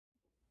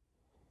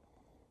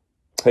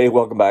Hey,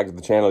 welcome back to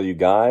the channel, you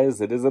guys.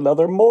 It is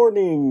another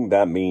morning.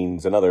 That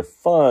means another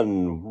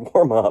fun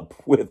warm-up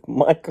with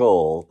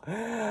Michael.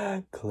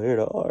 Clear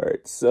to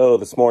art. So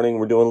this morning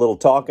we're doing a little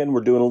talking,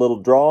 we're doing a little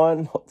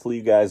drawing. Hopefully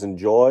you guys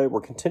enjoy. We're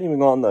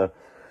continuing on the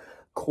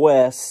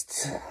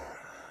quest.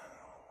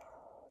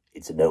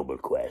 It's a noble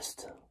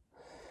quest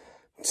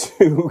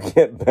to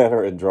get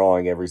better at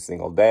drawing every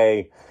single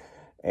day.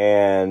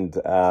 And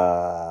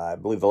I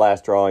believe the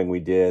last drawing we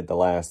did, the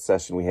last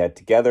session we had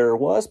together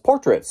was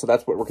portraits. So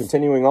that's what we're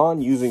continuing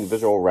on using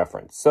visual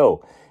reference.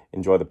 So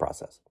enjoy the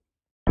process.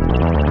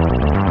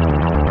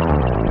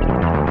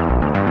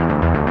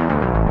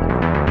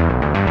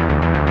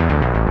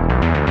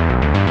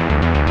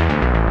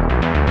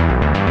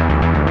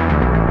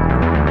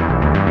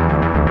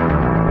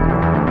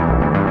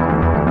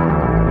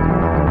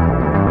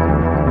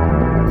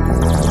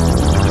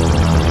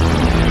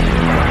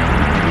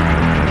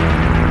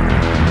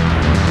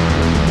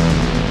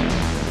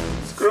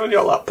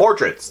 Y'all up.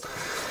 Portraits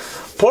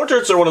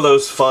are one of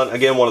those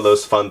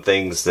fun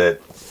things that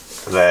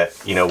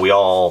you know, we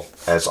all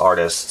as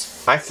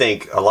artists, I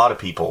think a lot of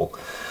people,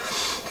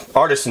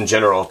 artists in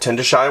general, tend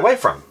to shy away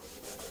from.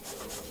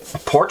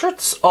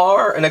 Portraits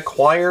are an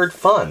acquired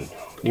fun.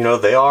 You know,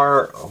 they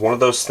are one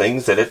of those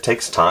things that it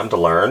takes time to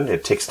learn.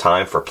 It takes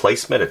time for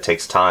placement. It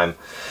takes time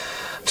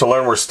to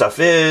learn where stuff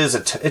is.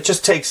 It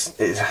just takes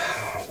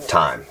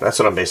time. That's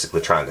what I'm basically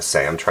trying to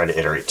say. I'm trying to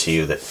iterate to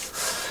you that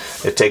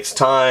it takes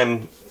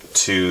time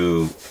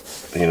to,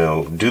 you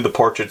know, do the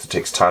portraits. It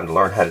takes time to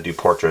learn how to do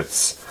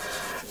portraits,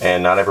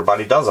 and not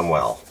everybody does them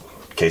well.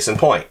 Case in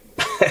point.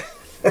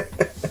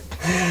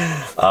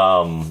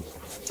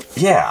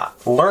 Yeah,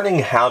 learning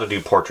how to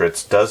do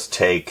portraits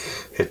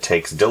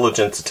takes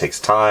diligence, it takes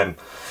time,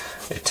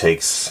 it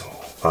takes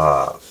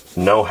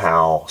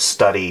know-how,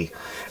 study,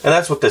 and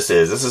that's what this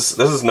is. This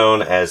is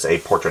known as a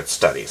portrait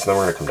study. So then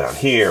we're going to come down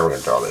here, we're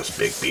going to draw this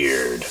big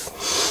beard,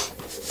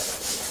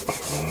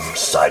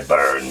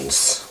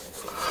 sideburns.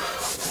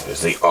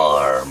 There's the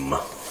arm.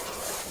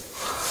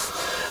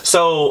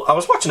 So I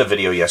was watching a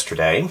video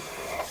yesterday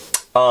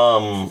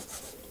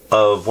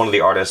of one of the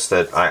artists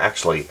that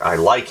I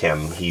like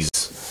him. He's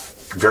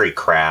very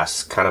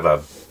crass, kind of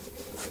a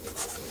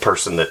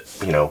person that,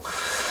 you know,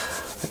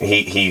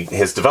 he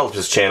has developed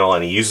his channel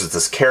and he uses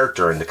this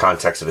character in the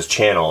context of his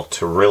channel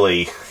to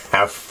really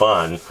have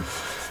fun.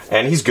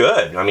 And he's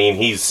good. I mean,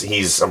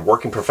 he's a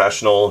working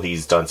professional.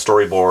 He's done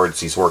storyboards.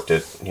 He's worked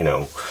at, you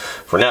know,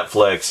 for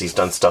Netflix. He's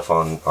done stuff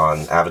on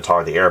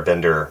Avatar, the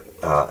Airbender,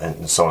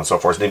 and so on and so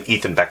forth. His name's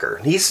Ethan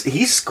Becker.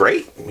 He's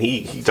great.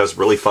 He does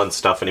really fun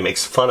stuff, and he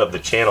makes fun of the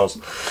channels.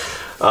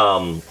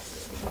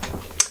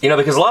 You know,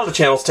 because a lot of the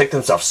channels take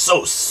themselves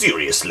so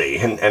seriously,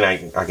 and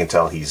I can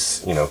tell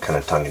he's, you know, kind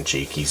of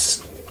tongue-in-cheek.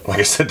 He's, like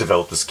I said,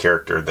 developed this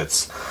character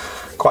that's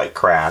quite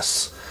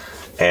crass,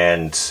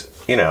 and,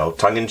 you know,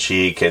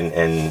 tongue-in-cheek,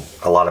 and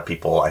a lot of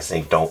people, I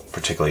think, don't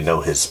particularly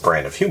know his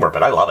brand of humor,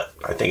 but I love it.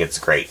 I think it's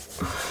great.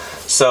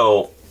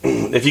 So,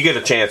 if you get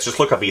a chance, just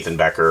look up Ethan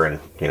Becker,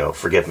 and, you know,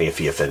 forgive me if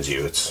he offends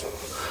you. It's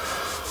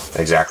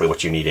exactly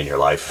what you need in your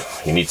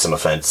life. You need some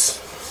offense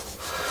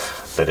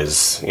that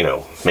is, you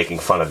know, making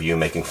fun of you,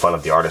 making fun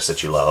of the artists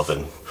that you love,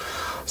 and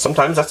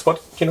sometimes that's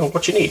what, you know,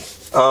 what you need.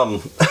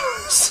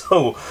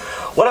 So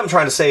what I'm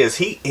trying to say is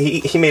he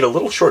made a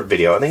little short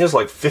video. I think it was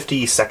like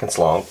 50 seconds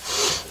long,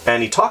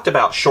 and he talked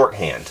about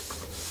shorthand.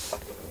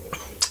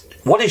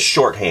 What is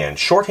shorthand?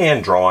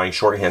 Shorthand drawing,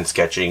 shorthand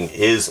sketching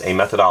is a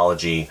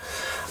methodology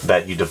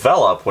that you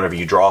develop whenever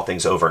you draw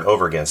things over and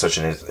over again, such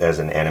as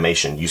an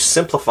animation. You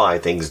simplify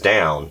things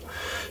down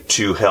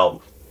to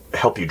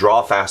help you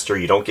draw faster.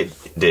 You don't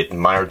get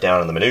mired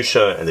down in the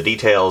minutia and the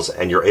details,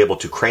 and you're able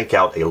to crank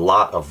out a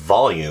lot of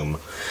volume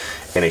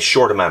in a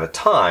short amount of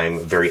time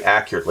very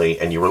accurately,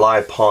 and you rely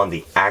upon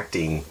the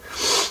acting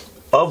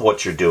of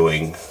what you're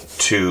doing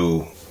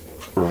to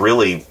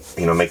really,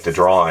 you know, make the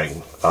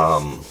drawing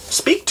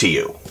speak to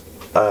you.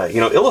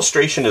 You know,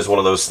 illustration is one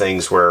of those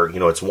things where, you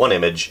know, it's one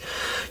image,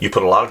 you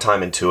put a lot of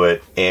time into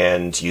it,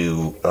 and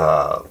you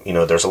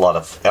know, there's a lot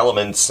of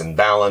elements and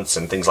balance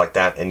and things like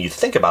that, and you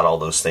think about all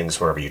those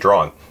things whenever you're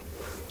drawing.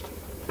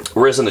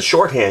 Whereas in the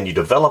shorthand, you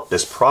develop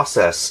this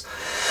process,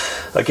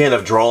 again,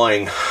 of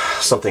drawing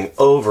something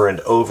over and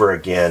over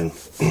again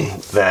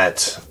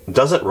that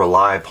doesn't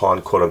rely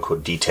upon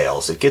quote-unquote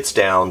details. It gets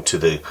down to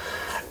the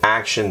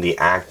action, the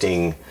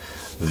acting,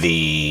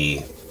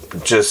 the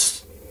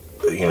just,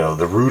 you know,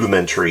 the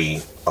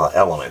rudimentary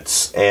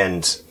elements.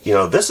 And, you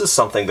know, this is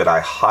something that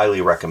I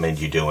highly recommend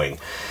you doing.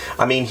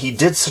 I mean, he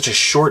did such a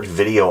short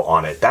video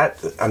on it. That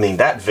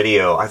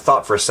video, I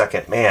thought for a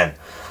second, man,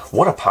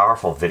 what a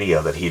powerful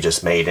video that he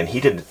just made. And he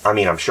did, I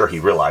mean, I'm sure he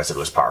realized it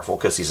was powerful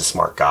because he's a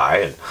smart guy.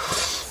 And,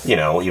 you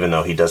know, even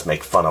though he does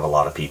make fun of a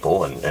lot of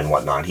people and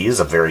whatnot, he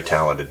is a very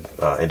talented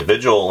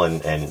individual,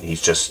 and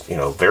he's just, you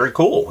know, very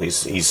cool.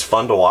 He's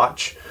fun to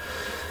watch.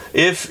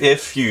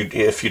 If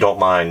you don't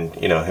mind,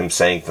 you know, him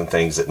saying some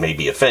things that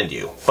maybe offend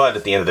you. But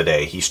at the end of the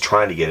day, he's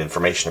trying to get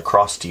information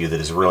across to you that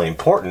is really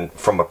important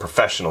from a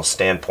professional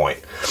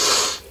standpoint.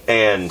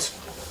 And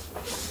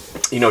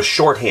you know,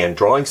 shorthand,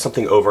 drawing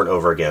something over and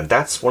over again.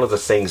 That's one of the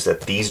things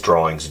that these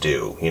drawings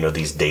do, you know,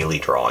 these daily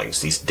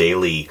drawings, these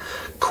daily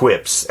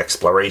quips,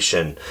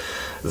 exploration,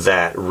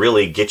 that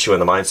really get you in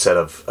the mindset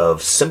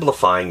of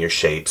simplifying your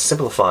shapes,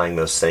 simplifying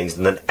those things,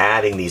 and then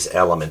adding these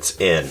elements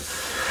in.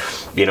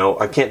 You know,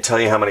 I can't tell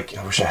you how many,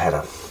 I wish I had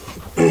a,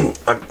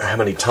 how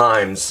many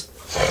times,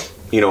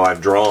 you know,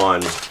 I've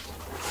drawn,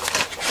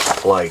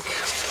 like,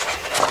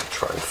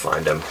 try and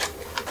find them.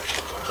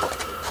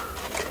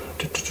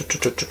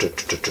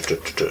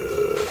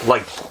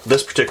 Like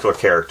this particular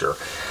character.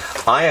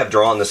 I have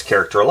drawn this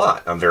character a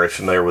lot. I'm very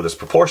familiar with his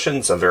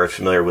proportions, I'm very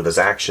familiar with his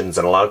actions,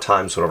 and a lot of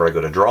times whenever I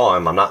go to draw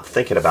him, I'm not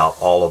thinking about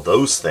all of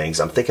those things.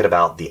 I'm thinking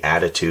about the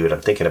attitude,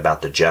 I'm thinking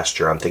about the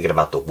gesture, I'm thinking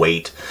about the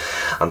weight,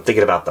 I'm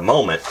thinking about the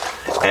moment.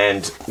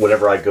 And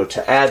whenever I go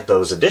to add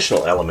those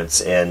additional elements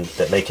in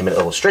that make him an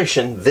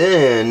illustration,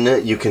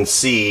 then you can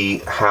see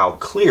how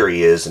clear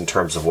he is in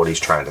terms of what he's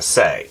trying to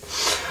say.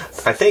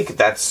 I think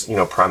that's, you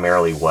know,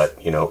 primarily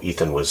what, you know,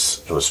 Ethan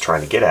was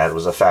trying to get at,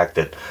 was the fact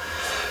that,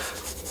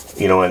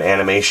 you know, in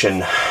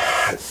animation,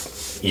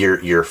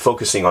 you're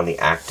focusing on the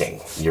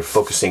acting, you're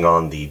focusing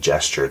on the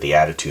gesture, the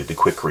attitude, the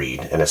quick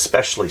read, and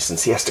especially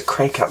since he has to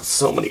crank out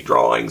so many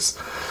drawings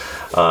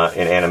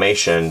in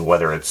animation,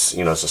 whether it's,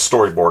 you know, as a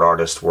storyboard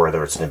artist,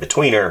 whether it's an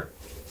in-betweener,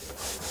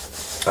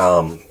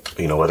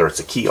 you know, whether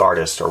it's a key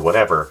artist or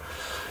whatever,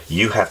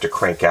 you have to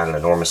crank out an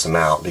enormous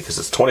amount because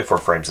it's 24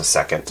 frames a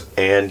second.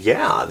 And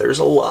yeah, there's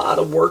a lot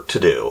of work to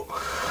do.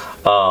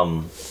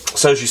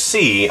 So as you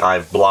see,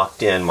 I've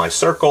blocked in my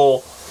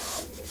circle.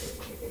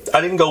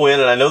 I didn't go in,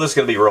 and I know this is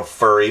going to be real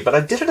furry, but I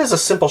did it as a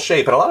simple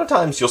shape. And a lot of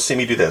times you'll see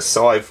me do this.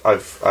 So I've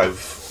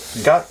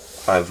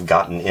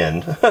gotten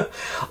in.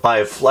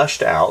 I've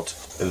fleshed out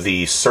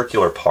the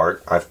circular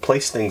part. I've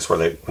placed things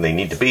where they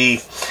need to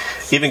be,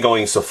 even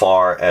going so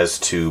far as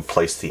to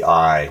place the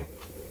eye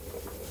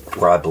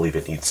where I believe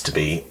it needs to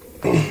be.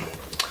 And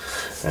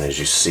as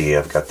you see,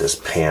 I've got this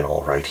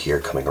panel right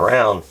here coming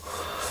around,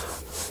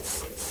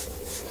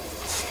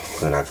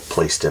 and I've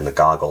placed in the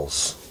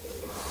goggles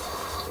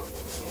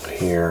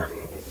here.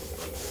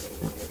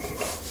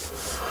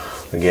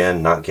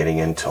 Again, not getting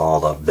into all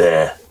the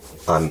bleh.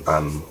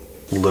 I'm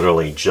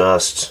literally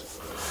just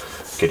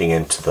getting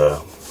into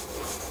the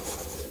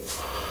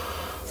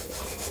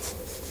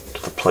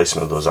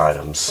placement of those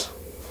items.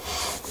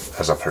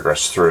 As I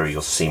progress through,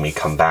 you'll see me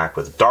come back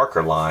with a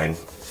darker line,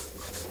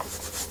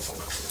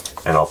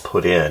 and I'll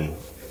put in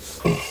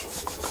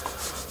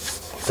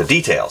the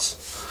details.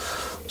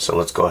 So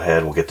let's go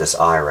ahead, we'll get this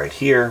eye right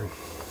here.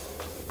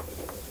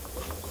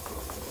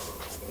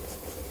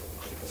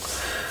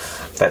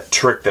 That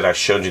trick that I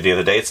showed you the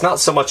other day, it's not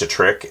so much a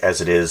trick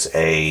as it is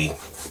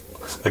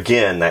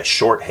again, that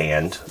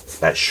shorthand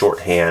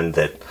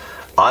that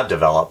I've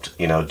developed,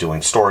 you know, doing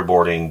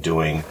storyboarding,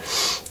 doing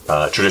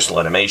traditional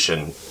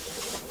animation,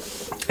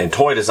 and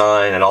toy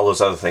design, and all those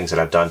other things that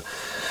I've done.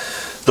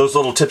 Those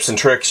little tips and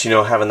tricks, you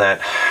know, having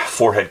that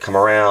forehead come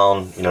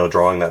around, you know,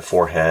 drawing that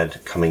forehead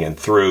coming in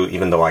through,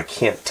 even though I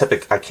can't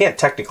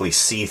technically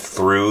see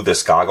through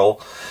this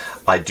goggle,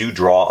 I do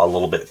draw a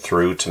little bit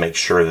through to make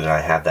sure that I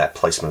have that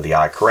placement of the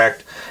eye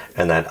correct,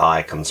 and that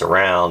eye comes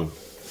around,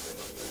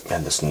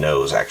 and this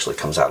nose actually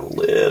comes out a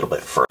little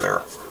bit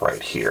further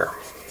right here.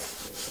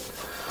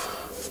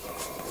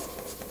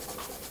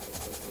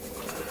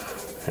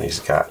 And he's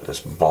got this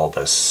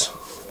bulbous,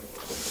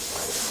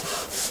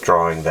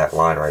 drawing that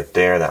line right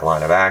there, that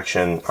line of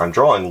action. I'm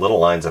drawing little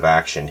lines of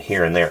action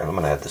here and there. I'm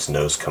going to have this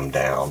nose come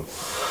down.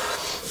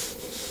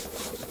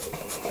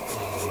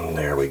 And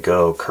there we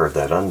go, curve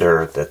that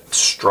under. That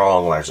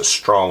strong line, there's a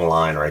strong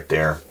line right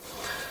there.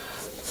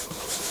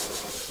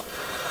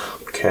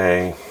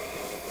 Okay.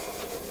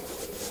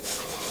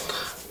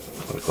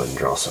 I'm going to go ahead and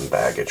draw some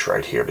baggage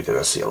right here because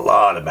I see a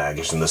lot of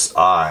baggage in this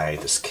eye,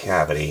 this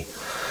cavity.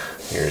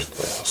 Here's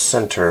the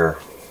center.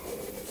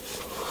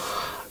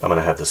 I'm going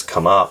to have this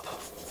come up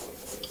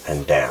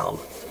and down.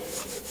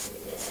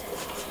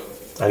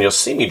 And you'll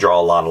see me draw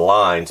a lot of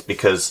lines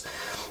because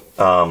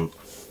I'm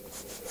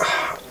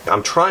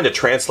trying to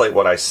translate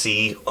what I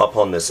see up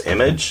on this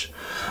image,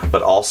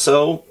 but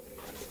also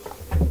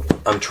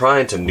I'm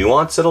trying to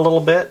nuance it a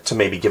little bit to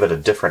maybe give it a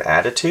different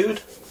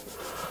attitude.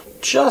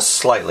 Just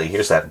slightly.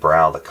 Here's that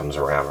brow that comes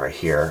around right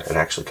here. It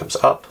actually comes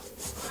up,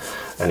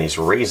 and he's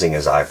raising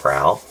his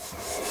eyebrow.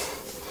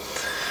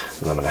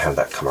 And I'm going to have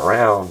that come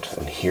around,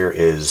 and here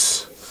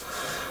is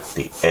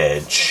the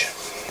edge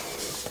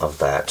of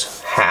that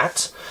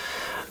hat.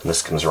 And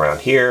this comes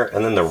around here,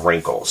 and then the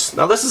wrinkles.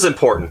 Now this is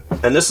important,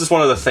 and this is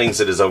one of the things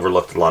that is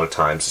overlooked a lot of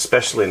times,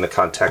 especially in the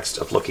context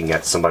of looking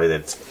at somebody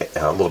that's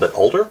a little bit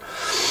older.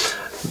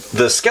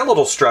 The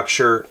skeletal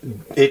structure,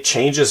 it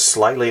changes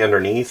slightly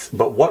underneath,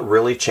 but what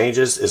really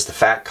changes is the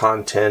fat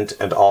content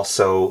and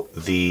also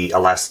the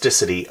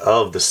elasticity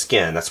of the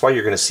skin. That's why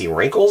you're going to see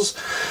wrinkles.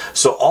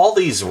 So all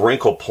these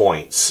wrinkle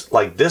points,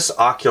 like this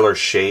ocular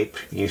shape,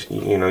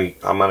 you know,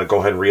 I'm going to go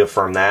ahead and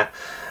reaffirm that.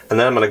 And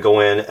then I'm going to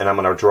go in and I'm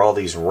going to draw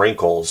these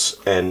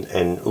wrinkles, and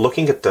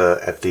looking at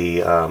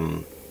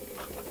the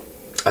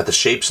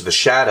shapes of the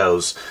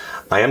shadows,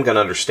 I am going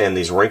to understand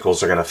these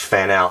wrinkles are going to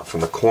fan out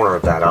from the corner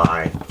of that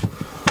eye.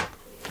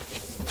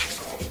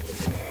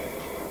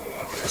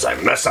 As I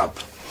mess up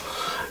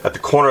at the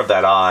corner of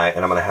that eye,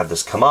 and I'm going to have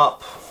this come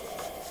up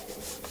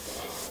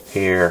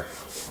here.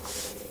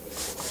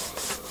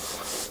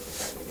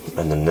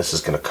 And then this is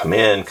going to come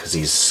in because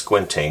he's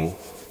squinting.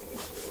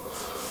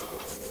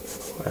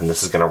 And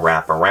this is going to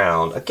wrap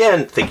around.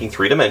 Again, thinking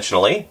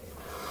three-dimensionally.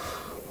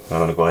 I'm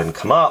going to go ahead and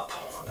come up,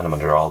 and I'm going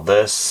to draw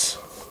this.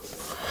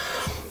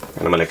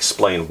 And I'm going to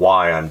explain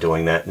why I'm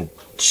doing that in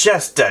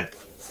just a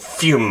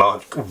few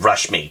months.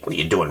 Rush me. What are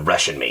you doing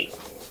rushing me?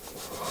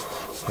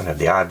 I'm going to have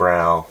the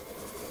eyebrow.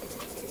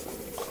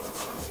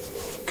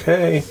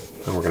 Okay.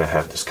 And we're going to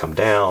have this come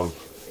down.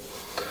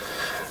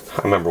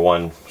 I remember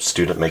one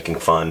student making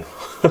fun.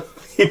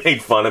 He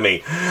made fun of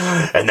me.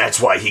 And that's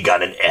why he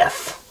got an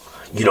F.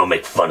 You don't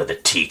make fun of the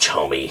teach,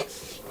 homie.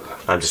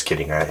 I'm just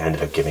kidding. I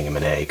ended up giving him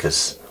an A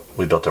because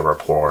we built a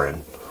rapport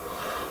and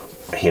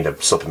he ended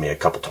up slipping me a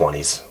couple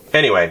 20s.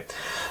 Anyway,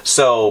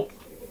 so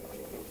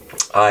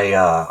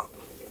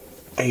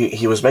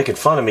he was making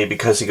fun of me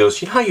because he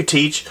goes, you know how you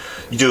teach?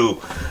 You do,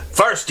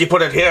 first you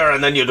put it here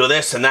and then you do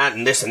this and that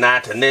and this and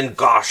that and then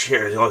gosh,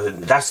 here, you know,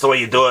 that's the way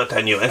you do it,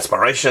 and you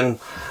inspiration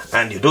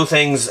and you do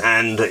things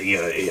and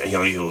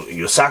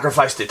you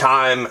sacrifice the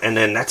time and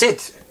then that's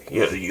it.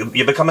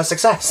 You become a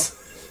success.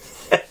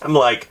 I'm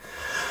like,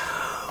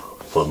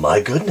 well, my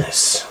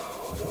goodness,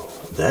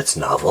 that's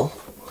novel.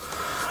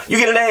 You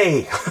get an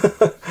A.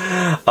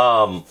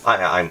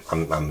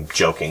 I'm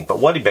joking, but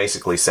what he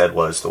basically said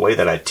was the way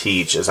that I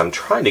teach is I'm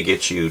trying to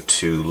get you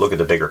to look at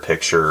the bigger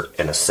picture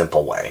in a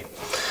simple way.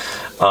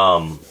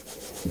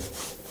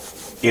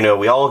 You know,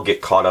 we all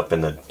get caught up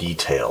in the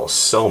details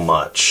so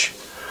much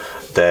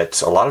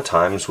that a lot of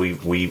times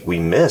we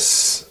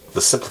miss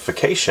the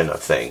simplification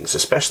of things,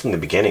 especially in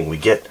the beginning. We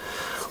get,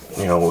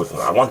 you know,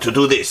 I want to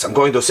do this, I'm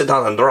going to sit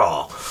down and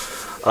draw.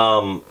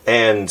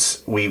 And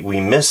we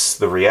miss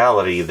the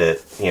reality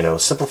that, you know,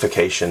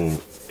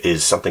 simplification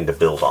is something to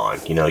build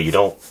on. You know, you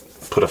don't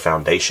put a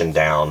foundation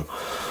down.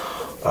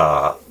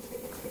 I'm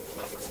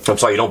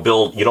sorry, you don't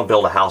build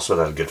a house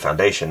without a good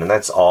foundation, and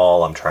that's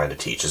all I'm trying to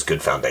teach is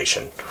good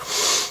foundation.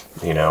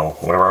 You know,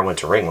 whenever I went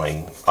to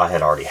Ringling, I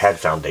had already had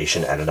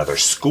foundation at another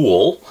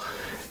school,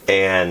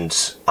 and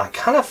I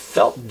kind of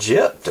felt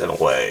gypped in a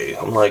way.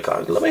 I'm like,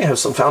 let me have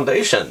some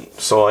foundation.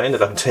 So I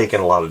ended up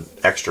taking a lot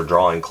of extra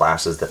drawing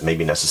classes that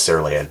maybe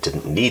necessarily I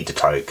didn't need to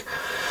take,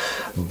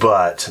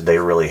 but they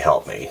really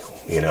helped me,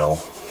 you know.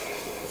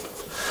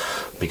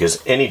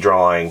 Because any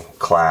drawing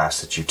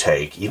class that you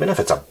take, even if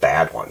it's a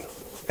bad one,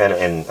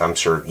 and I'm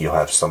sure you'll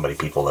have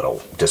people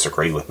that'll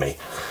disagree with me,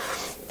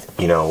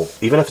 you know,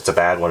 even if it's a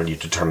bad one and you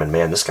determine,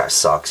 man, this guy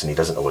sucks and he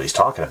doesn't know what he's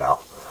talking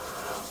about,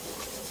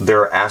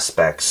 there are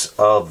aspects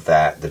of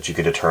that you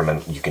can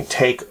determine you can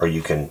take or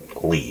you can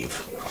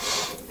leave.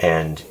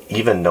 And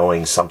even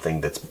knowing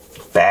something that's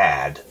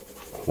bad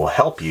will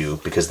help you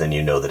because then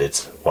you know that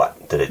it's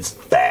what? That it's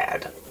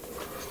bad.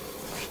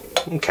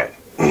 Okay.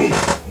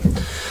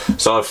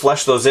 So I've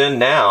fleshed those in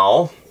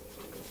now.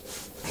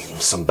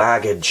 Some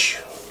baggage,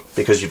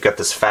 because you've got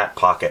this fat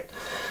pocket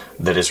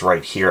that is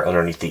right here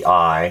underneath the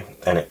eye,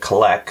 and it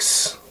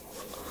collects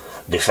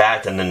the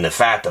fat, and then the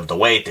fat of the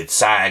weight, it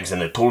sags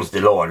and it pulls the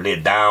lower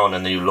lid down,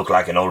 and then you look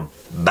like an old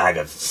bag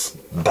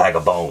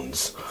of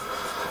bones.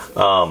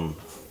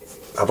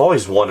 I've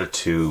always wanted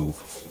to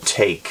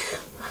take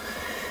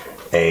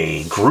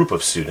a group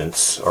of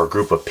students or a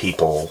group of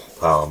people,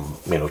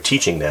 you know,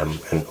 teaching them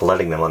and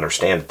letting them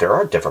understand that there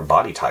are different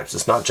body types.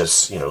 It's not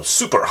just, you know,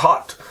 super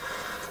hot,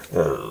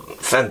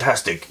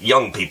 fantastic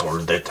young people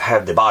that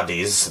have the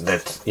bodies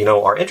that, you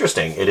know, are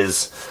interesting. It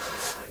is,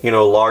 you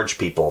know, large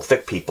people,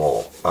 thick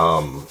people,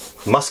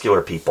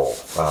 muscular people,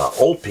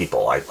 old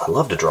people. I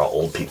love to draw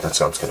old people. That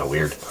sounds kind of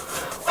weird.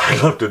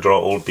 I love to draw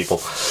old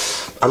people.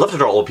 I love to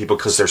draw old people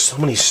because there's so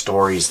many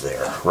stories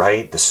there,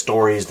 right? The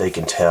stories they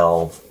can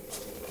tell,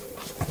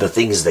 the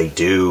things they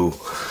do,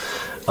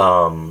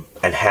 and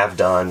have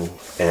done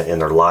in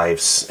their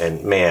lives,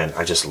 and man,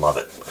 I just love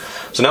it.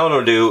 So now what I'm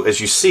going to do,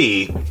 as you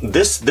see,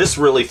 this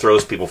really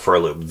throws people for a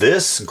loop.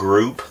 This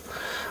group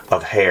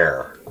of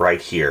hair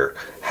right here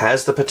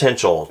has the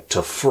potential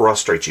to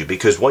frustrate you,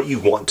 because what you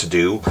want to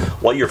do,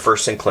 what your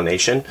first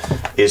inclination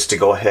is to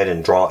go ahead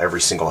and draw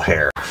every single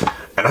hair.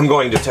 And I'm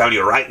going to tell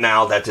you right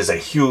now that is a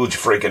huge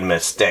freaking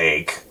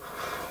mistake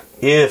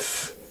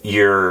if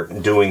you're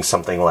doing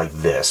something like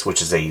this,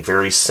 which is a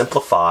very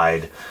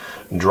simplified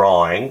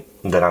drawing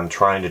that I'm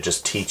trying to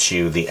just teach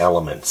you the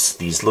elements,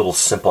 these little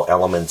simple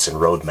elements and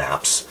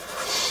roadmaps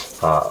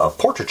of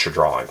portraiture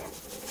drawing.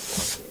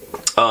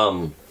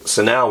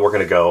 So now we're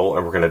going to go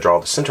and we're going to draw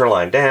the center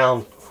line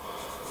down.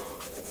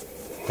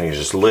 Here's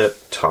just lip,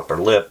 upper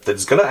lip,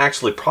 that's going to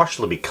actually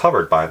partially be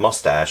covered by a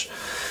mustache.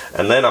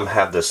 And then I'm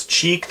have this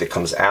cheek that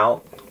comes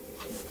out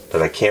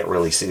that I can't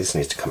really see. This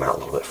needs to come out a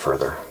little bit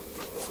further.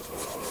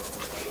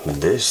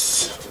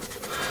 This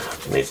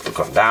needs to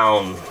come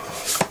down.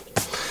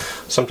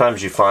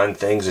 Sometimes you find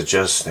things that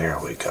just, there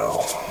we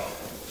go,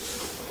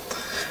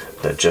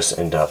 that just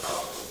end up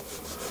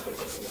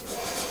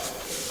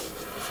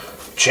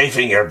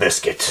chafing your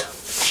biscuit.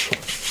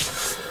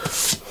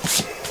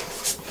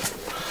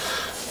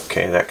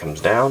 Okay, that comes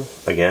down.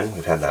 Again,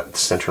 we've had that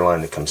center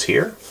line that comes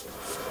here.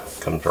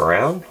 Comes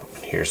around.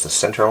 Here's the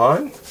center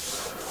line.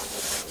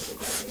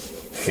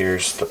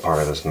 Here's the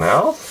part of his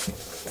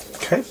mouth.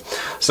 Okay.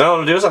 So now what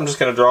I'm going to do is I'm just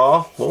going to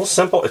draw a little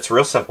simple. It's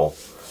real simple.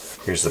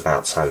 Here's the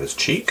outside of his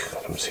cheek.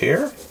 Comes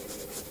here.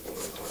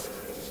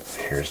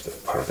 Here's the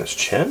part of his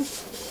chin.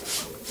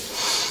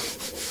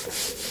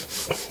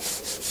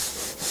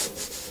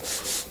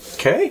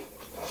 Okay.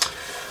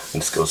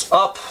 And this goes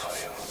up.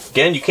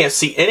 Again, you can't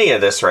see any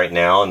of this right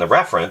now in the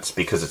reference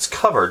because it's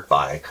covered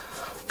by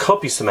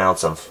copious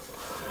amounts of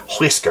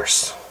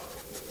whiskers.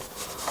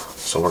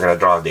 So we're going to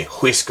draw the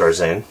whiskers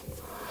in.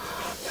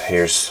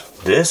 Here's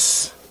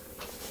this,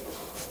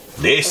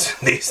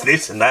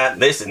 and that,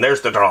 this, and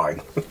there's the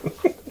drawing.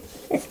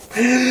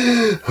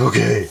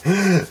 Okay,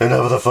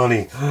 enough of the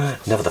funny.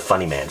 Enough of the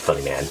funny man.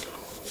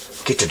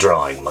 Get to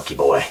drawing, monkey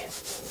boy.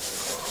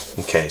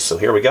 Okay, so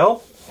here we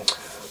go.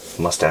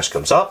 Mustache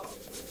comes up.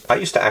 I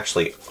used to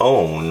actually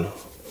own...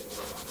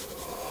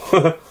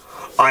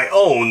 I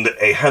owned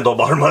a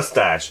handlebar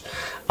mustache.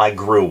 I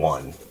grew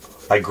one.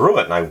 I grew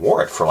it and I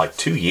wore it for like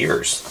 2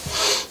 years.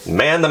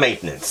 Man, the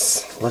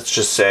maintenance. Let's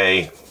just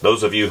say,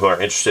 those of you who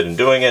are interested in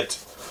doing it,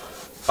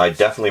 I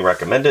definitely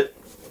recommend it.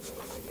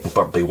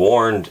 But be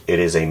warned, it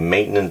is a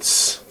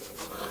maintenance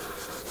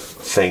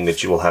thing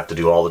that you will have to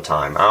do all the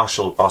time. I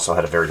also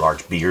had a very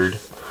large beard.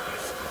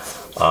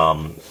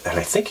 And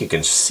I think you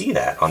can see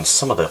that on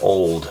some of the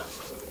old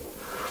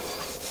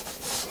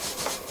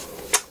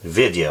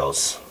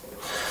videos.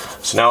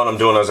 So now what I'm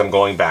doing is I'm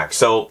going back.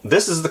 So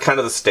this is the kind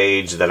of the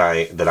stage that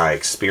I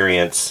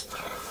experience.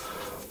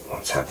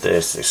 Let's have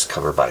this. This is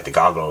covered by the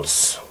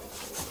goggles.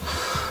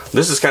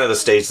 This is kind of the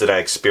stage that I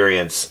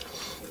experience.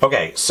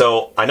 Okay,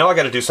 so I know I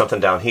got to do something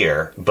down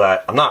here,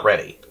 but I'm not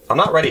ready. I'm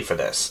not ready for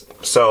this.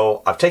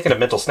 So I've taken a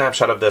mental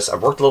snapshot of this.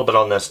 I've worked a little bit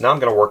on this. Now I'm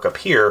going to work up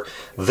here.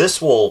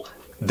 This will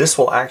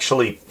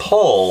actually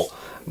pull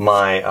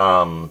my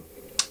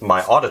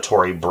my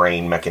auditory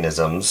brain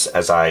mechanisms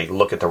as I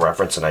look at the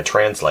reference and I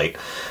translate.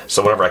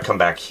 So whenever I come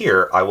back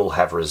here, I will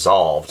have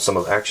resolved some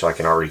of. Actually, I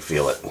can already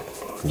feel it.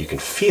 You can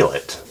feel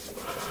it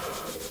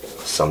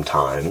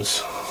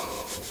sometimes.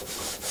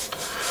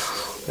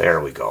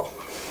 There we go.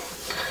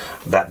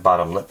 That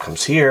bottom lip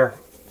comes here.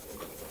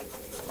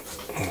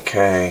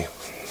 Okay,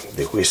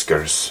 the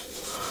whiskers.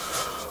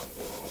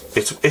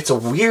 It's a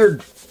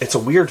weird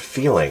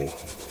feeling.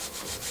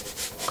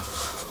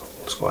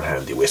 Let's go ahead and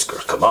have the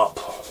whiskers come up.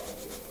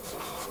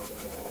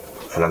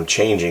 And I'm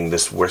changing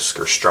this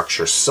whisker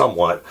structure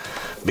somewhat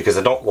because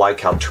I don't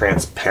like how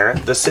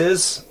transparent this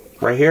is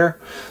right here.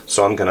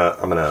 So I'm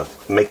gonna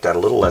make that a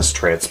little less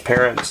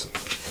transparent.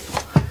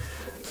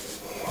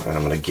 And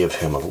I'm gonna give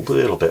him a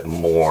little bit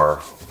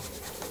more.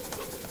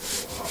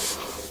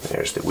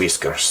 There's the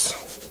whiskers.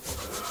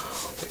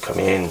 They come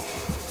in.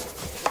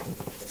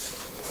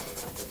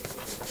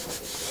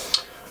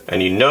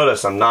 And you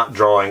notice I'm not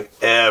drawing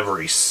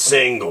every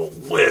single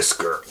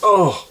whisker.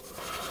 Oh,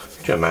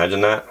 could you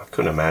imagine that? I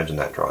couldn't imagine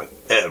that, drawing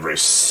every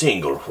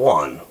single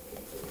one.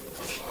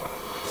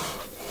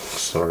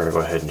 So we're gonna go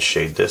ahead and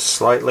shade this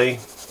slightly.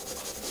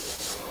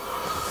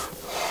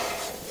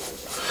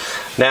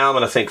 Now I'm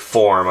gonna think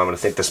form. I'm gonna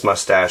think this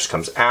mustache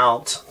comes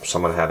out. So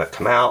I'm gonna have it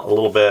come out a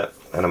little bit.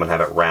 And I'm going to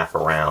have it wrap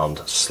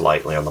around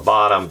slightly on the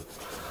bottom.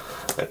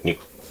 And you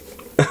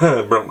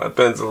I broke my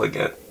pencil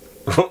again.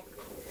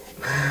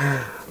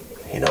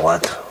 You know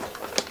what?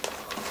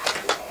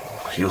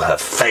 You have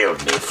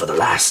failed me for the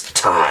last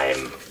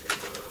time.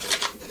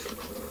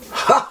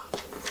 Ha!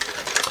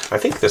 I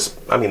think this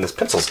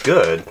pencil's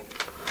good.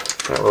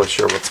 Not really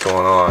sure what's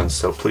going on,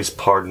 so please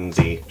pardon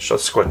the...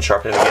 Let's go ahead and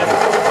sharpen it again.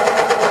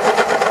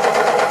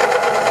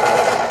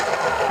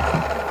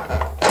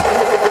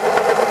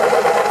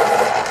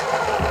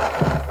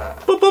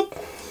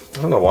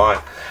 I don't know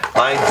why.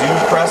 I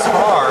do press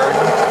hard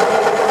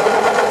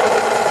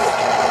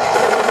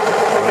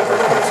whenever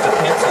it comes to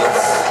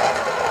pencils.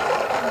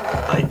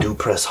 I do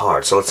press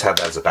hard. So let's have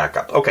that as a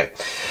backup. Okay.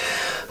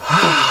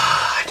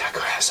 I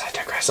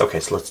digress. Okay,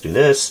 so let's do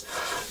this.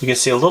 You can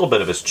see a little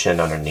bit of his chin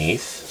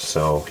underneath.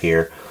 So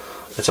here,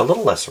 it's a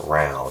little less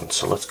round.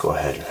 So let's go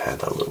ahead and have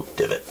that little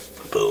divot.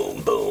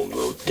 Boom, boom,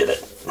 little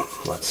divot.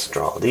 Let's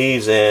draw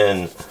these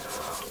in.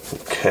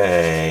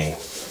 Okay.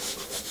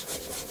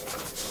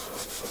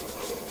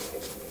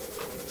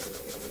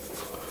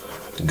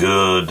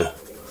 Good.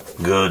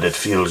 It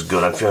feels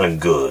good. I'm feeling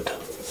good.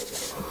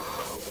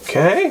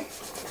 Okay.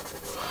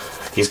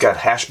 He's got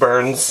hash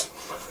burns.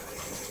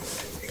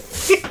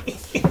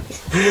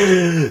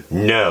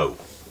 No.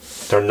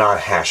 They're not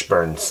hash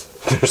burns.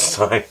 They're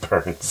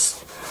sideburns.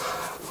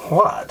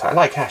 What? I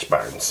like hash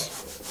burns.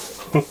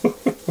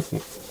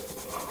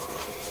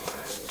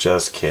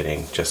 Just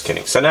kidding.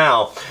 So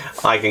now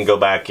I can go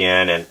back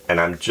in and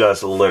I'm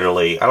just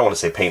literally, I don't want to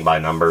say paint by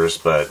numbers,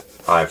 but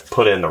I've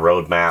put in the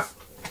roadmap.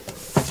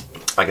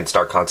 I can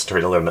start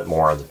concentrating a little bit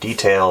more on the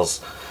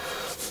details.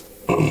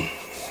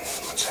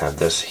 Let's have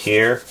this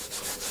here.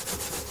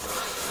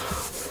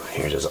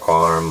 Here's his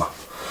arm.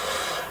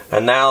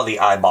 And now the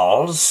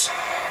eyeballs.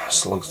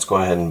 So let's go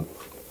ahead and,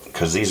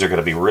 because these are going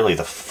to be really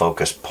the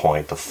focus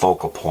point, the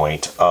focal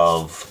point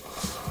of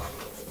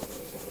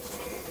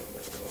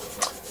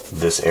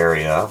this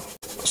area.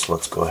 So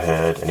let's go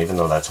ahead, and even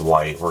though that's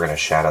white, we're going to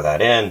shadow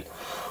that in.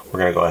 We're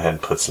going to go ahead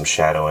and put some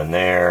shadow in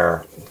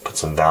there, put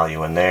some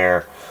value in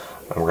there,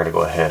 and we're going to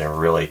go ahead and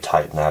really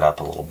tighten that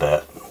up a little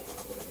bit.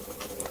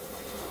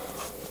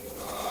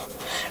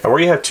 And where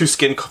you have two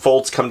skin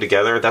folds come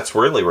together, that's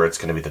really where it's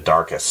going to be the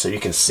darkest. So you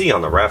can see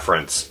on the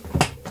reference,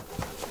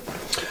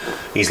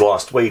 he's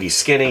lost weight, he's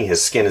skinny, his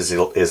skin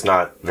is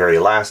not very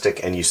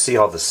elastic, and you see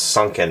all the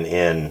sunken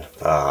in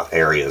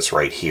areas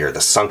right here, the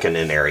sunken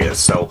in areas.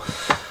 So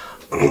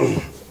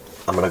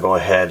I'm going to go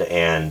ahead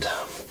and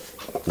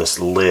this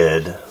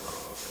lid,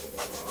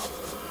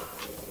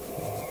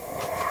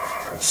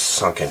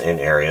 sunken in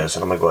areas,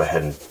 and I'm going to go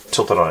ahead and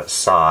tilt it on its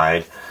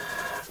side,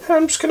 and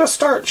I'm just going to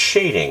start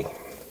shading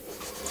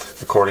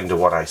according to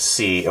what I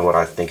see and what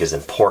I think is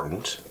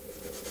important.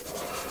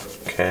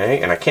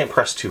 Okay, and I can't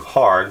press too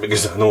hard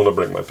because I don't want to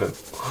break my pen.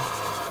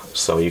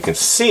 So you can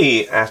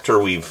see after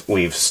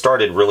we've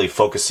started really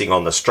focusing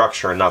on the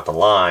structure and not the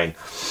line,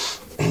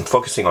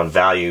 focusing on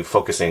value,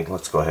 focusing,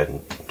 let's go ahead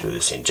and do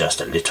this in just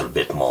a little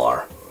bit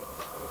more.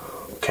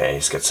 Okay,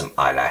 he's got some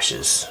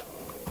eyelashes.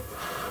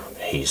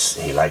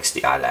 He likes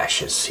the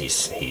eyelashes.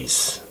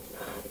 He's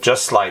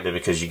just slightly,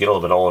 because you get a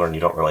little bit older and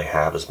you don't really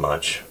have as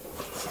much.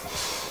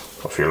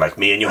 If you're like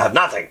me and you have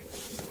nothing.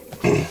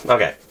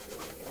 Okay.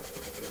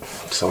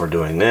 So we're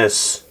doing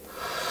this.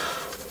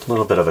 A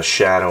little bit of a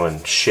shadow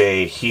and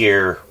shade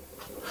here.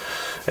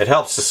 It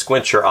helps to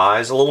squint your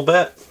eyes a little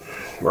bit,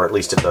 or at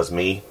least it does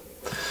me.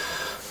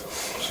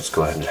 Let's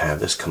go ahead and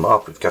have this come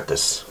up. We've got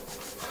this,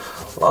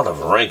 a lot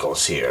of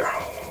wrinkles here,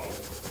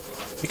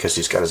 because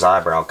he's got his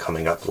eyebrow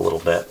coming up a little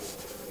bit.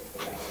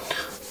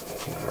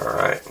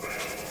 Alright.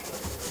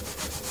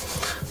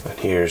 And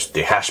here's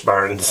the hash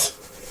burns.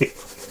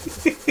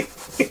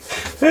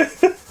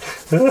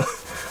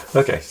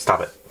 Okay,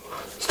 stop it.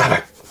 Stop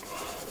it.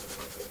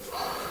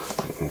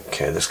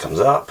 Okay, this comes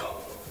up.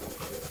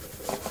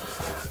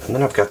 And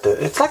then I've got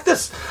the, it's like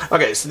this.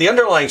 Okay, so the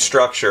underlying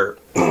structure,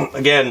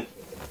 again,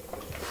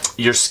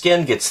 your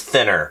skin gets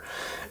thinner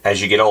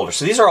as you get older.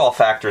 So these are all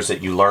factors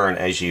that you learn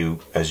as you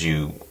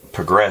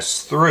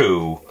progress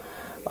through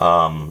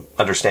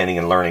understanding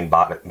and learning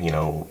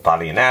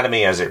body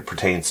anatomy as it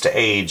pertains to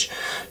age.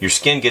 Your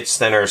skin gets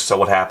thinner, so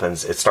what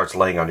happens? It starts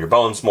laying on your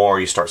bones more.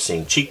 You start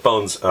seeing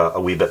cheekbones a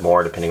wee bit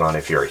more, depending on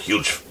if you're a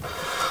huge,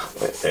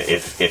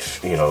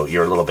 if you know,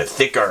 you're a little bit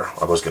thicker.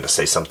 I was going to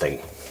say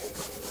something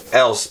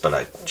else, but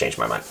I changed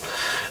my mind.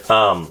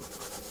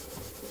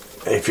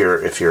 If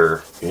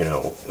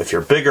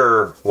you're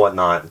bigger,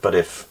 whatnot, but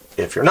if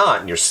you're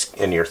not and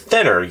you're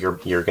thinner,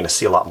 you're going to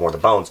see a lot more of the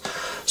bones.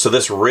 So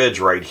this ridge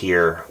right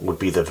here would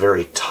be the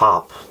very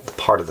top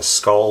part of the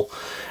skull,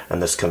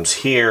 and this comes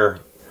here,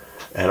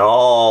 and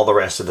all the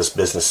rest of this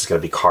business is going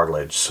to be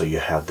cartilage. So you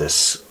have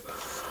this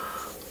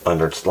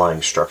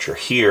underlying structure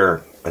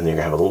here, and then you're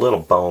going to have a little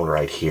bone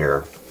right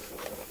here.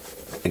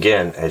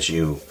 Again, as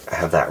you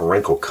have that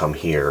wrinkle come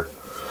here,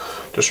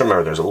 just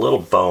remember there's a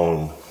little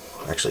bone.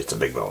 Actually, it's a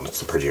big bone.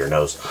 It's the bridge of your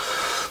nose.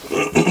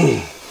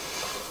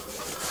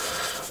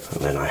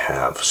 And then I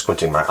have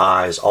squinting my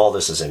eyes. All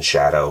this is in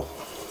shadow.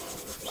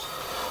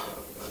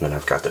 And then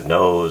I've got the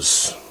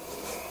nose.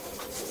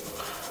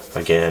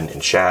 Again,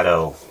 in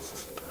shadow.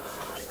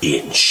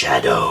 In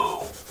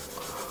shadow.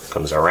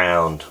 Comes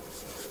around.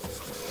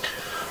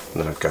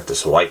 And then I've got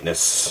this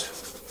whiteness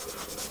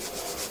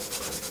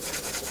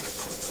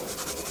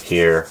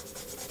here.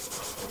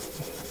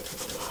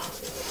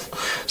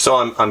 So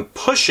I'm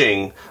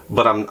pushing,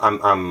 but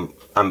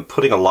I'm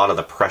putting a lot of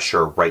the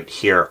pressure right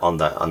here on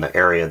the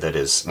area that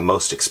is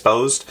most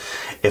exposed.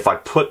 If I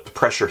put the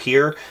pressure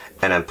here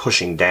and I'm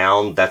pushing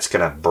down, that's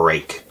gonna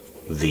break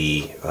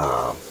the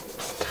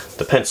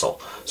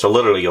pencil. So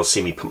literally you'll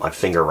see me put my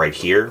finger right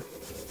here.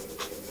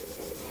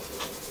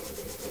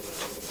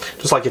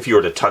 Just like if you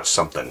were to touch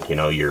something, you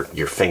know, your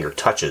finger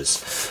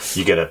touches,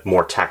 you get a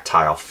more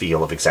tactile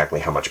feel of exactly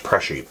how much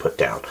pressure you put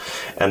down.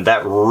 And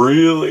that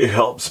really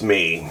helps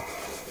me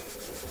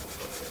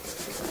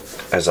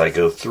as I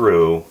go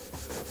through.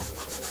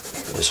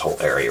 This whole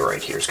area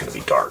right here is going to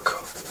be dark.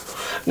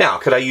 Now,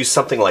 could I use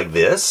something like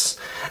this?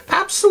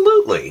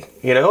 Absolutely.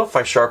 You know, if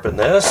I sharpen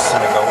this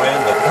and I go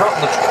in, the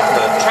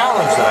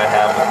challenge that I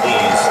have with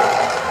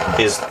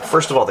these is,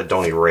 first of all, they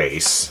don't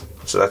erase.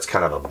 So that's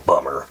kind of a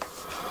bummer.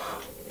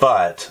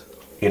 But,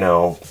 you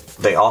know,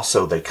 they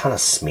kind of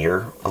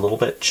smear a little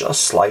bit,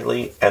 just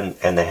slightly, and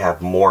they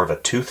have more of a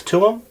tooth to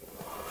them.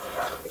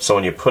 So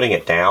when you're putting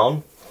it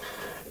down,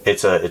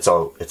 it's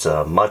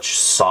a much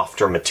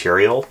softer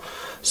material,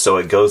 so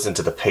it goes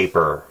into the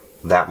paper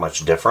that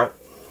much different.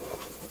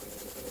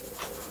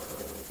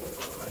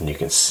 And you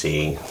can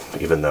see,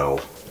 even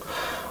though,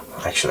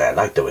 actually I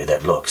like the way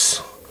that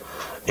looks.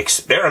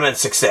 Experiment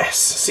success.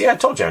 See, I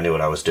told you I knew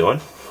what I was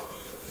doing.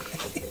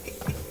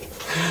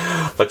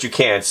 But you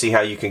can see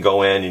how you can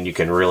go in and you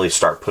can really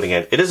start putting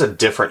in. It is a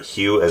different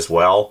hue as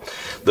well.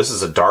 This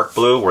is a dark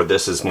blue, where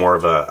this is more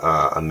of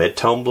a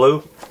mid-tone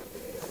blue.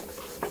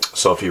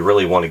 So if you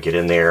really want to get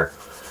in there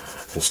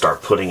and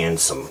start putting in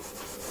some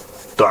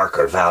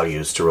darker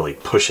values to really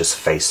push his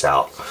face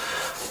out,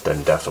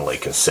 then definitely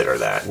consider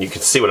that. And you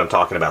can see what I'm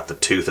talking about. The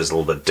tooth is a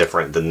little bit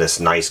different than this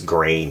nice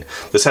grain.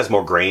 This has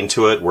more grain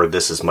to it, where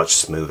this is much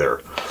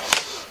smoother.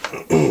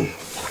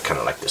 I kind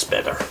of like this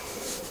better.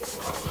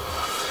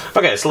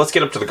 Okay, so let's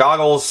get up to the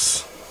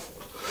goggles.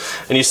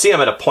 And you see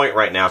I'm at a point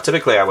right now.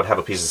 Typically I would have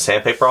a piece of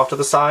sandpaper off to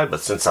the side, but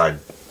since I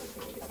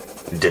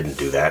didn't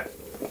do that,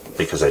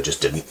 because I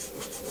just didn't,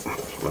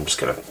 I'm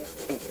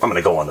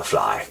gonna go on the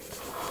fly.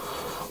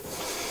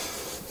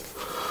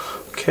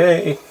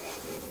 Okay.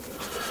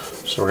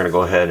 So we're going to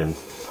go ahead and,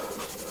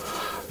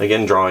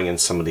 again, drawing in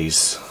some of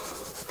these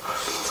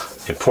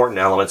important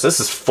elements. This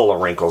is full of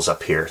wrinkles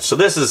up here. So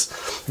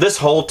this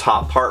whole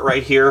top part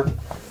right here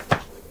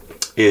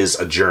is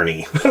a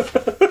journey.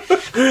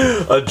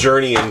 A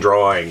journey in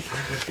drawing.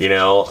 You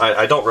know,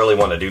 I don't really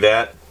want to do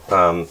that.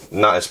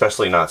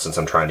 Especially not since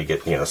I'm trying to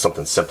get, you know,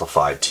 something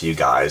simplified to you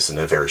guys in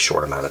a very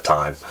short amount of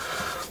time.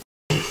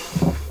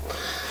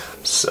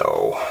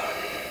 So,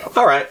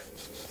 all right.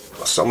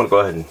 So I'm going to go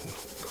ahead and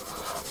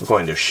I'm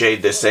going to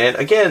shade this in.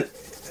 Again,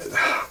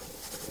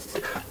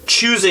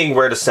 choosing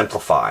where to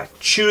simplify.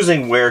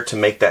 Choosing where to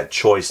make that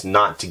choice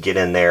not to get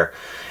in there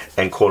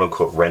and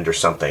quote-unquote render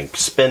something.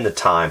 Spend the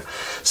time.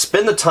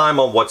 Spend the time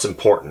on what's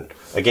important.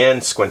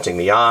 Again, squinting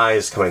the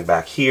eyes, coming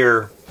back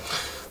here.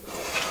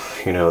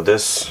 You know,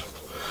 this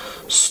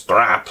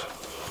strap.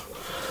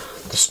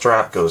 The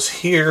strap goes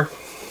here.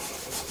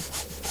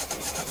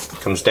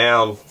 Comes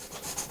down.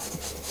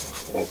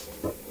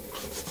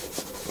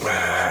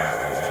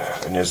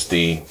 And is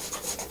the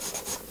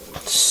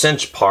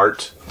cinch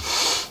part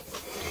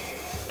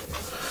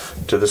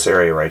to this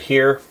area right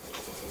here.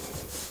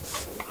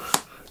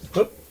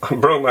 Oop, I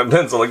broke my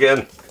pencil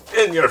again.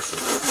 In your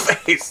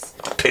face,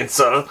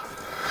 pencil.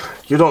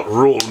 You don't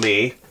rule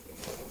me.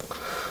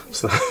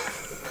 So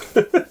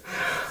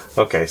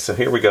okay, so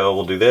here we go.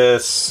 We'll do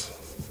this.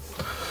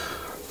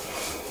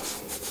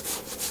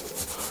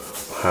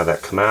 Have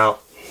that come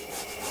out.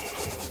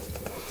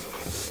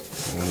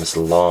 And this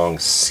long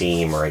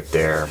seam right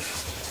there.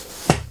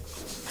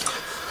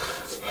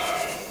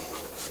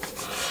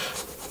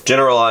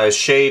 Generalized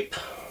shape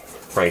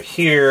right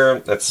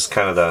here. That's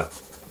kind of the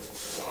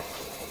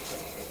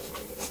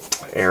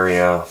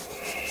area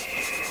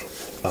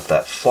of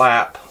that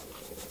flap.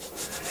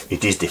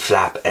 It is the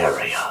flap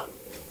area.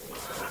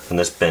 And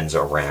this bends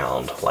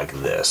around like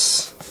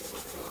this.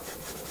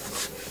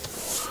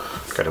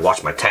 Gotta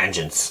watch my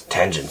tangents.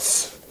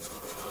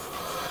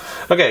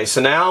 Okay,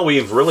 so now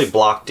we've really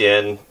blocked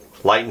in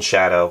light and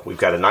shadow. We've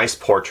got a nice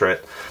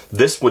portrait.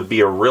 This would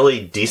be a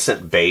really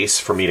decent base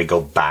for me to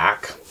go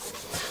back.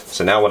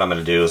 So now what I'm going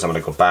to do is I'm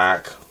going to go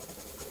back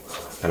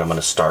and I'm going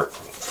to start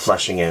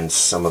fleshing in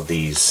some of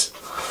these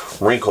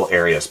wrinkle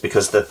areas,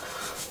 because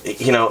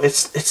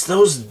it's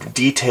those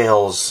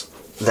details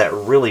that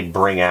really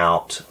bring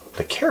out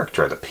the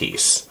character of the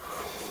piece,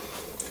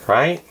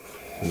 right?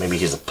 Maybe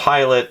he's a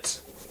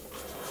pilot.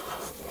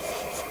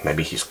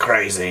 Maybe he's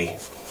crazy.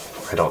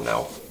 I don't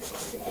know.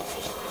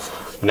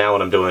 Now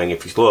what I'm doing,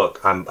 if you look,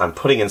 I'm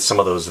putting in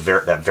some of those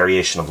that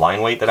variation of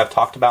line weight that I've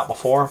talked about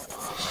before.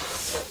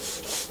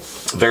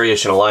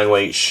 Variation of line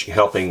weight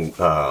helping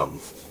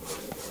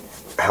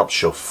help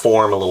show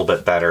form a little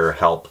bit better,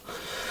 help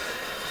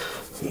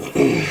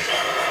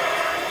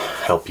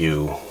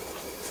you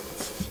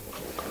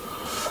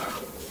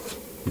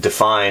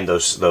define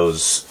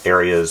those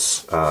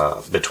areas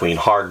between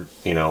hard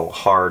and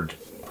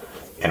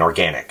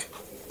organic.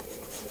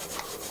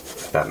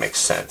 If that makes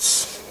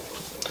sense.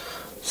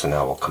 So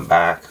now we'll come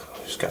back.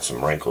 Just got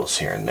some wrinkles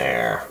here and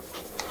there,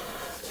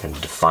 and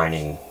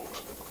defining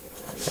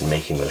and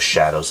making those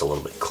shadows a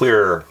little bit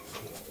clearer.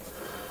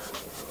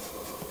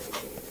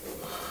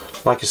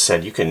 Like I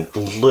said, you can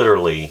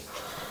literally,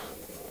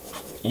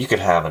 you could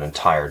have an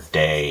entire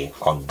day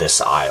on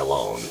this eye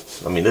alone.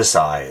 I mean, this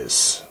eye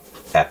is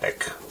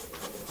epic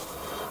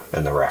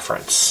in the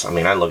reference. I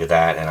mean, I look at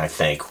that and I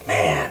think,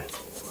 man,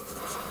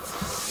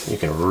 you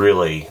can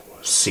really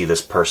see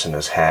this person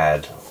has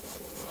had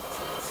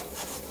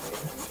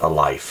a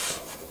life.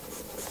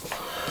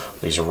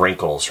 These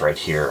wrinkles right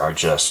here are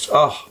just,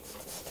 oh,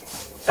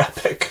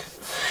 epic.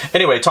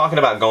 Anyway, talking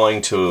about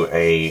going to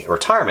a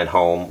retirement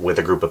home with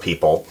a group of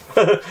people.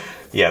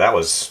 Yeah, that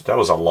was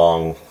a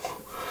long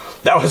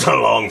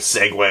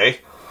segue.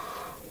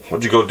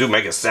 What'd you go do?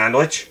 Make a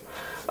sandwich?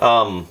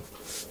 And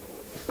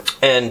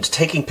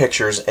taking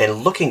pictures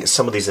and looking at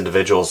some of these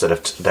individuals that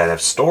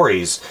have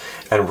stories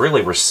and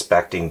really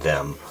respecting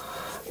them,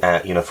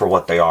 for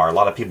what they are. A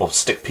lot of people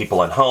stick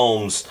people in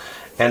homes,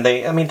 and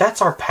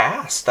that's our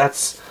past.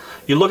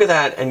 You look at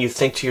that and you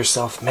think to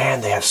yourself,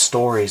 man, they have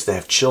stories, they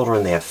have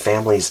children, they have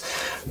families.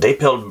 They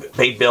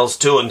paid bills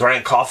too and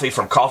drank coffee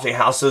from coffee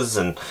houses,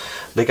 and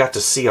they got to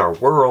see our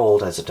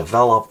world as it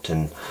developed.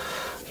 And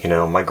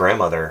my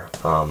grandmother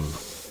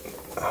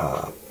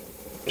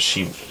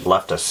she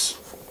left us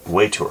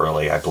way too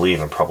early, I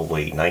believe in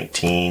probably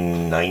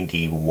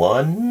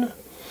 1991,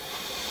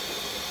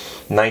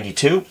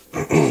 92,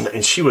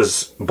 and she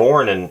was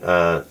born in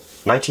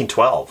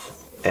 1912,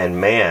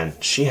 and man,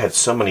 she had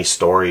so many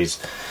stories.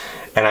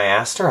 And I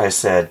asked her, I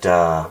said,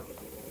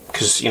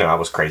 because, you know, I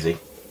was crazy,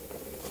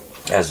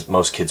 as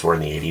most kids were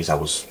in the 80s. I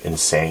was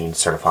insane,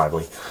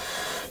 certifiably.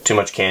 Too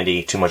much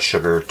candy, too much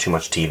sugar, too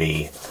much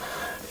TV.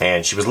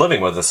 And she was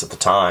living with us at the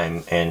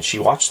time, and she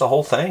watched the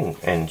whole thing,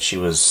 and she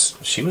was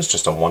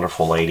just a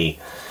wonderful lady.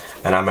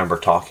 And I remember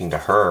talking to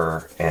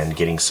her and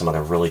getting some of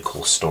the really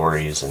cool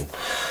stories, and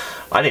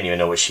I didn't even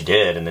know what she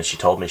did. And then she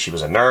told me she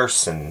was a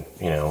nurse, and,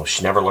 you know,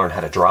 she never learned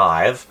how to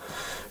drive.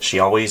 She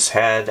always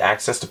had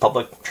access to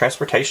public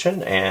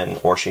transportation, and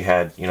or she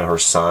had, you know, her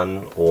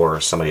son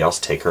or somebody else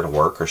take her to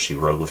work, or she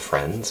rode with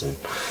friends. And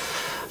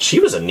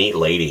she was a neat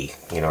lady.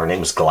 You know, her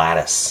name was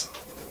Gladys.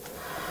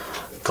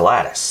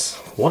 Gladys.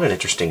 What an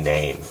interesting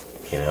name,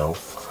 you know.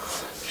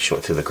 She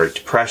went through the Great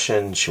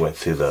Depression. She went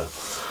through the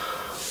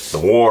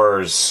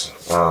wars,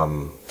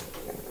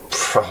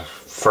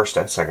 First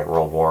and Second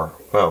World War.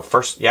 Well,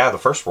 the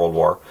First World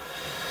War.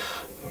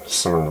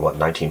 Somewhere in, what,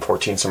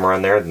 1914, somewhere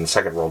around there, then the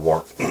Second World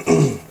War.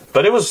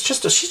 But it was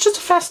just she's just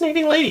a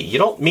fascinating lady. You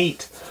don't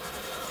meet,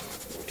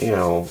 you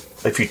know,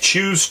 if you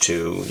choose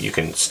to, you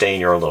can stay in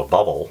your own little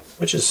bubble,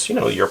 which is, you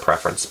know, your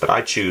preference. But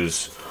I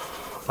choose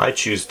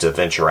to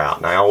venture out,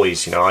 and I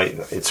always, you know,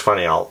 it's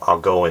funny. I'll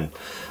go and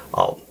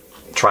I'll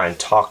try and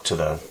talk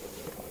to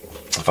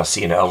if I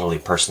see an elderly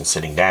person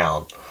sitting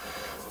down.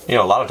 You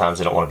know, a lot of times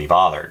they don't want to be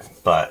bothered,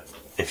 but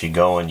if you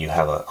go and you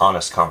have an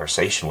honest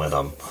conversation with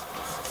them,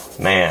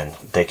 man,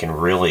 they can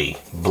really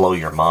blow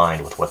your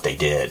mind with what they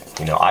did.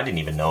 You know, I didn't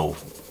even know,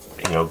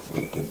 you know,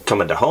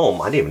 coming to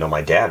home, I didn't even know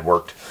my dad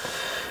worked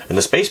in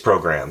the space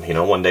program. You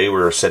know, one day we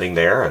were sitting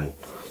there, and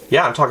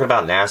yeah, I'm talking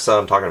about NASA,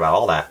 I'm talking about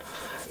all that,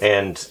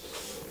 and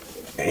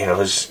you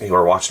know, we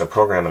were watching a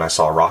program, and I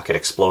saw a rocket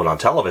explode on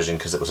television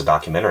because it was a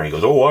documentary. He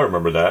goes, "Oh, I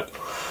remember that."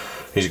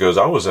 He goes,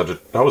 I was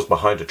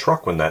behind a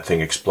truck when that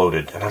thing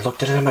exploded." And I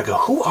looked at him, I go,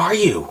 "Who are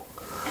you?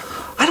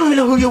 I don't even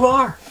know who you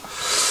are."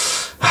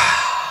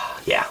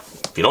 Yeah,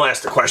 if you don't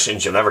ask the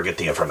questions, you'll never get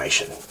the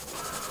information.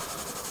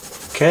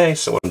 Okay,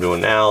 so what I'm doing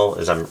now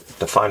is I'm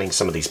defining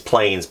some of these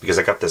planes, because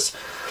I got this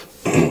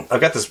I've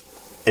got this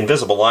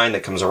invisible line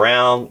that comes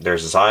around.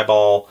 There's this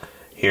eyeball.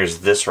 Here's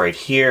this right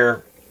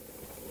here.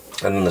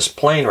 And then this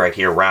plane right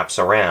here wraps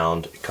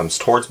around. It comes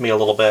towards me a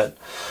little bit.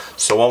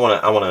 So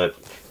I want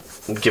to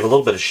give a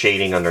little bit of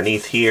shading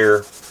underneath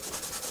here.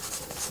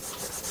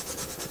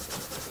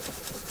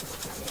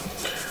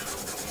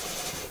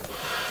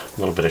 A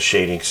little bit of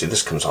shading. See,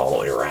 this comes all the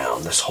way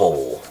around. This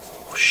whole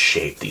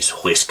shape, these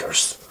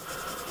whiskers.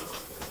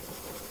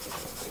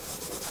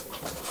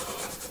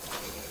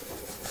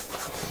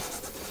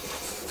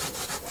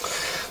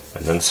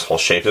 And then this whole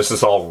shape. This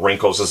is all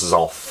wrinkles. This is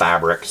all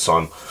fabric.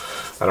 So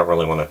I don't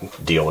really want to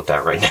deal with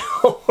that right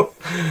now.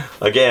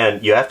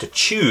 Again, you have to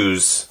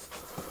choose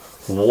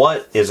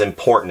what is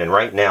important, and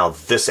right now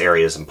this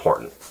area is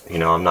important. You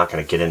know, I'm not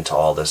going to get into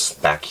all this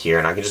back here,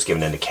 and I can just give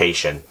an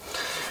indication.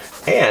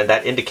 And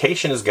that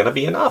indication is going to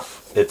be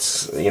enough.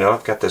 It's, you know,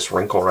 I've got this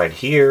wrinkle right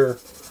here.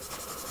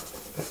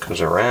 It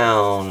comes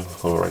around,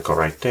 a little wrinkle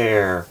right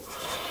there.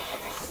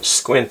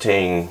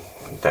 Squinting,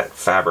 that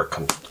fabric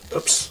comes,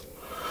 oops.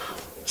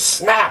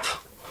 Snap!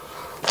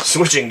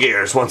 Switching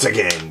gears once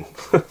again.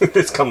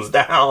 This comes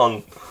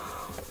down.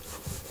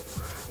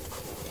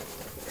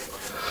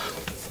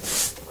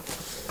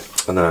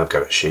 And then I've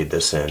got to shade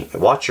this in.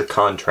 Watch your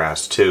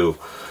contrast too.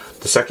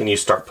 The second you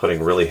start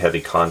putting really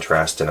heavy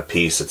contrast in a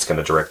piece, it's going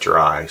to direct your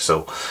eye.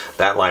 So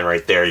that line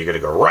right there, you're going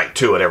to go right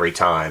to it every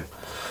time.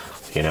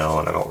 You know,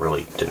 and I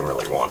didn't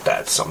really want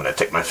that. So I'm going to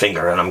take my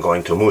finger and I'm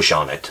going to moosh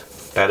on it.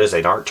 That is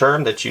an art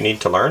term that you need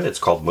to learn. It's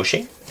called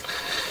mooshing.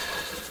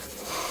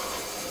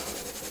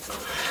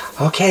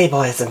 Okay,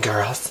 boys and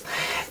girls.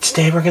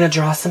 Today we're going to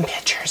draw some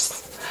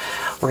pictures.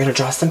 We're going to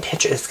draw some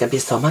pictures. It's going to be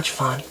so much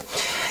fun.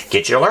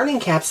 Get your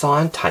learning caps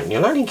on. Tighten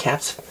your learning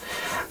caps,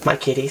 my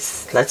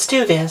kitties. Let's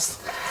do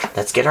this.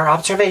 Let's get our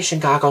observation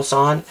goggles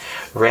on.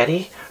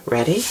 Ready?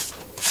 Ready?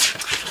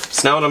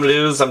 So now what I'm going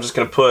to do is I'm just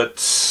going to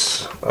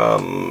put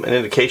an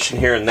indication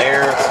here and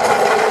there.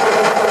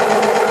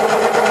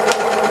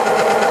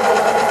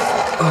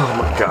 Oh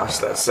my gosh,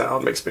 that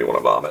sound makes me want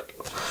to vomit.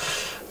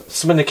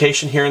 Some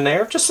indication here and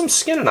there, just some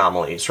skin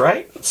anomalies,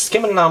 right?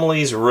 Skin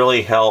anomalies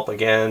really help.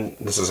 Again,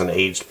 this is an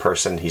aged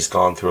person. He's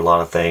gone through a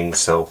lot of things,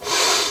 so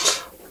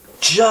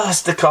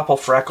just a couple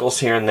freckles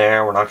here and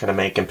there. We're not going to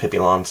make him Pippi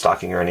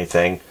Longstocking or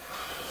anything.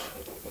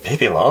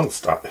 Pippi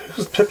Longstocking?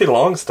 Who's Pippi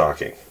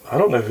Longstocking? I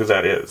don't know who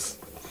that is.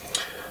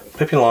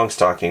 Pippi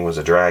Longstocking was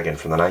a dragon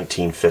from the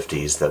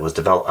 1950s that was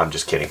developed... I'm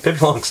just kidding. Pippi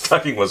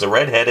Longstocking was a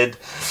red-headed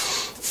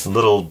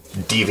little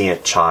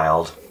deviant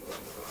child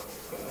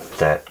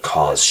that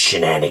caused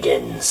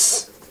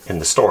shenanigans in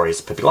the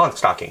stories. Pippi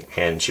Longstocking,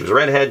 and she was a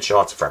redhead. She had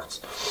lots of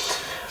freckles.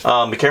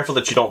 Be careful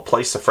that you don't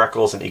place the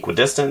freckles in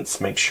equidistance.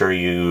 Make sure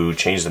you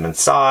change them in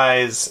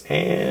size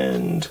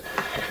and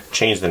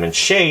change them in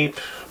shape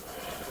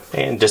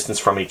and distance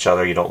from each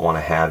other. You don't want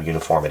to have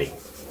uniformity,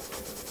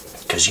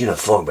 because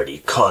uniformity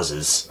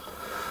causes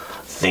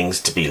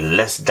things to be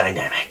less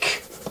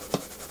dynamic.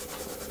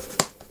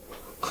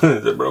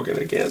 Is it broken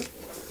again?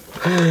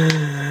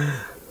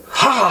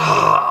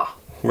 Ha!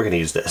 We're gonna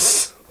use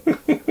this.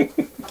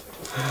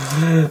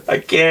 I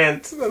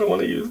can't. I don't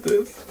want to use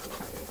this.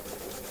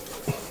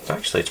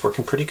 Actually, it's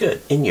working pretty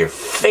good. In your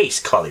face,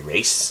 Collie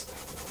Race.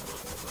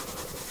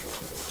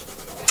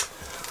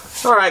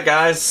 Alright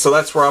guys, so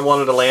that's where I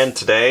wanted to land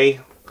today.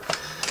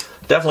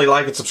 Definitely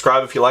like and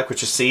subscribe if you like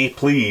what you see.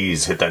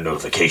 Please hit that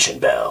notification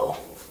bell.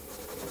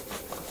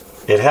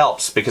 It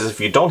helps, because if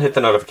you don't hit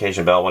the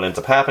notification bell, what ends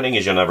up happening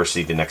is you'll never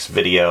see the next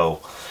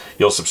video.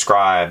 You'll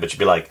subscribe, but you'll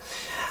be like,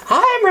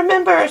 I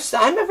remember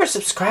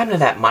subscribing to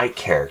that Mike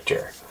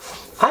character.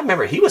 I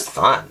remember he was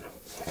fun.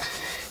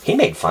 He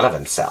made fun of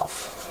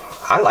himself.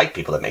 I like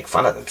people that make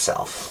fun of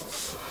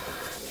themselves.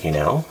 You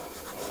know?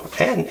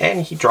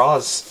 And he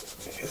draws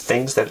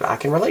things that I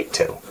can relate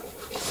to.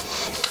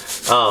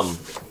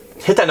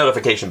 Hit that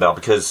notification bell,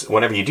 because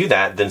whenever you do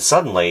that, then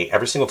suddenly,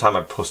 every single time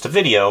I post a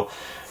video,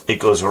 it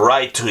goes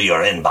right to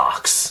your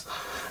inbox.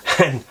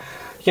 And,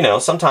 you know,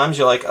 sometimes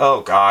you're like,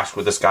 oh gosh,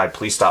 would this guy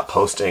please stop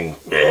posting?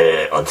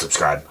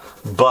 Unsubscribe.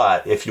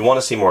 But if you want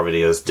to see more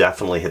videos,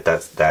 definitely hit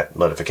that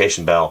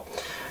notification bell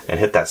and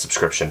hit that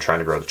subscription. Trying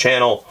to grow the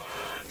channel,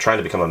 trying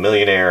to become a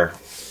millionaire.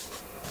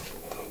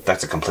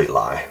 That's a complete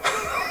lie.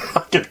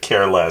 I could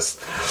care less.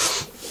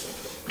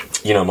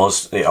 You know,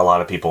 a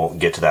lot of people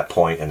get to that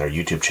point in their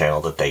YouTube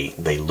channel that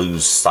they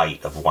lose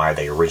sight of why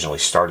they originally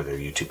started their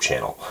YouTube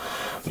channel.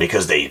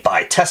 Because they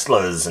buy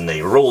Teslas and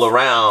they roll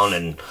around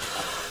and,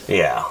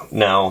 yeah,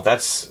 no,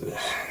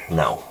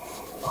 no.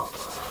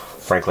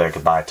 Frankly, I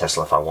could buy a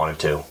Tesla if I wanted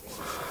to,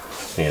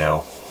 you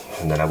know,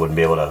 and then I wouldn't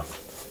be able to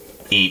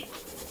eat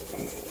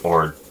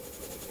or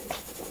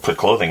put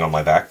clothing on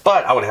my back,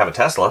 but I would have a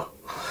Tesla.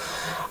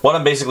 What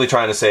I'm basically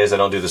trying to say is I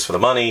don't do this for the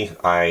money.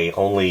 I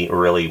only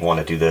really want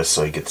to do this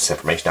so I get this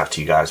information out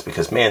to you guys,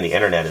 because, man, the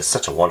internet is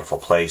such a wonderful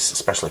place,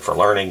 especially for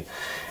learning.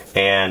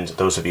 And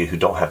those of you who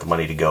don't have the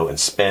money to go and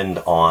spend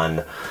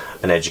on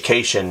an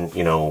education,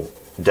 you know,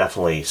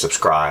 definitely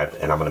subscribe,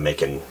 and I'm going to be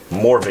making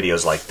more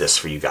videos like this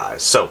for you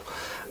guys. So,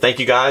 thank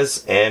you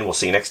guys, and we'll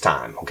see you next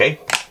time, okay?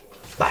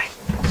 Bye.